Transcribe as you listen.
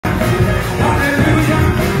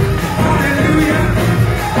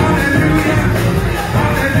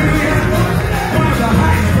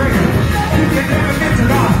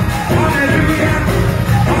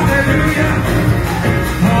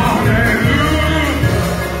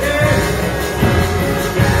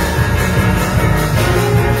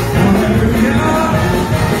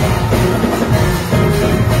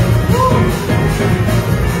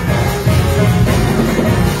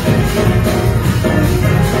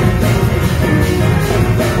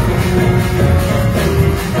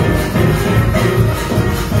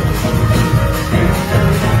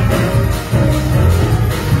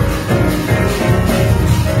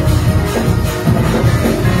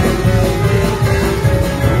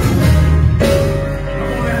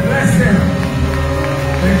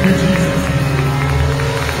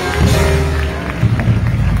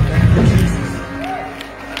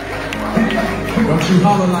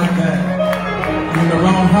holler like that. You're in the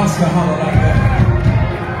wrong house to holler like that.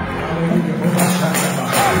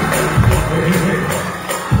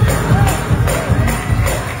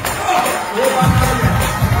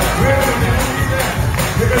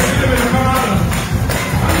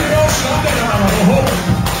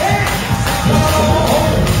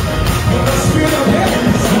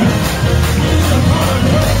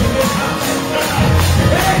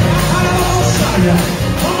 Hallelujah.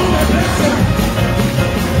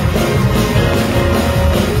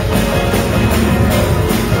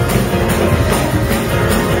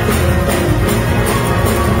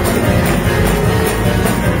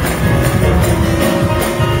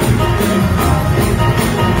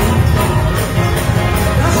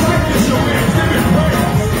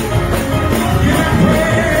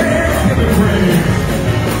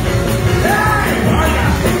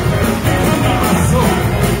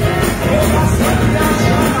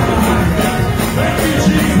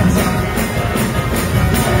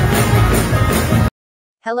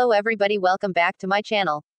 Hello everybody, welcome back to my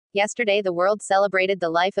channel. Yesterday the world celebrated the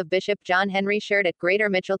life of Bishop John Henry Sheard at Greater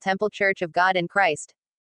Mitchell Temple Church of God in Christ.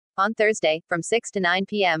 On Thursday, from 6 to 9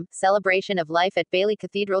 p.m., celebration of life at Bailey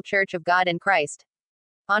Cathedral Church of God in Christ.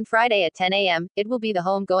 On Friday at 10 a.m., it will be the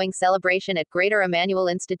homegoing celebration at Greater Emmanuel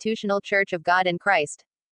Institutional Church of God in Christ.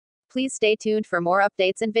 Please stay tuned for more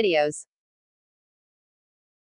updates and videos.